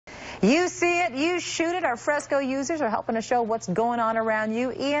You see it, you shoot it. Our Fresco users are helping to show what's going on around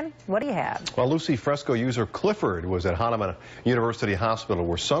you. Ian, what do you have? Well, Lucy, Fresco user Clifford was at Hahnemann University Hospital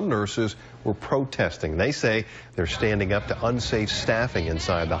where some nurses were protesting. They say they're standing up to unsafe staffing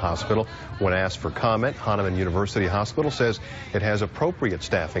inside the hospital. When asked for comment, Hahnemann University Hospital says it has appropriate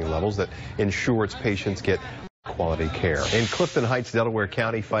staffing levels that ensure its patients get quality care. In Clifton Heights, Delaware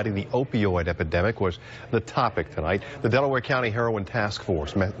County, fighting the opioid epidemic was the topic tonight. The Delaware County Heroin Task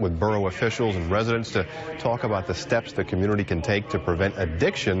Force met with borough officials and residents to talk about the steps the community can take to prevent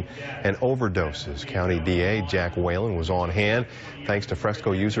addiction and overdoses. County DA Jack Whalen was on hand. Thanks to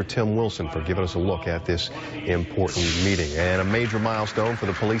Fresco user Tim Wilson for giving us a look at this important meeting. And a major milestone for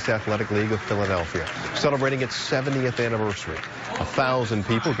the Police Athletic League of Philadelphia, celebrating its 70th anniversary. 1,000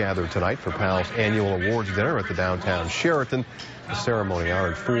 people gathered tonight for PAL's annual awards dinner at the downtown Sheraton. The ceremony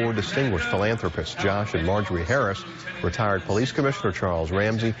honored 4 distinguished philanthropists, Josh and Marjorie Harris, retired Police Commissioner Charles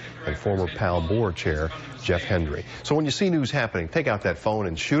Ramsey, and former PAL board chair Jeff Hendry. So when you see news happening, take out that phone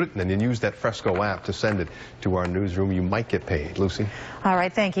and shoot it, and then use that Fresco app to send it to our newsroom. You might get paid. Lucy? All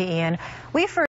right, thank you, Ian.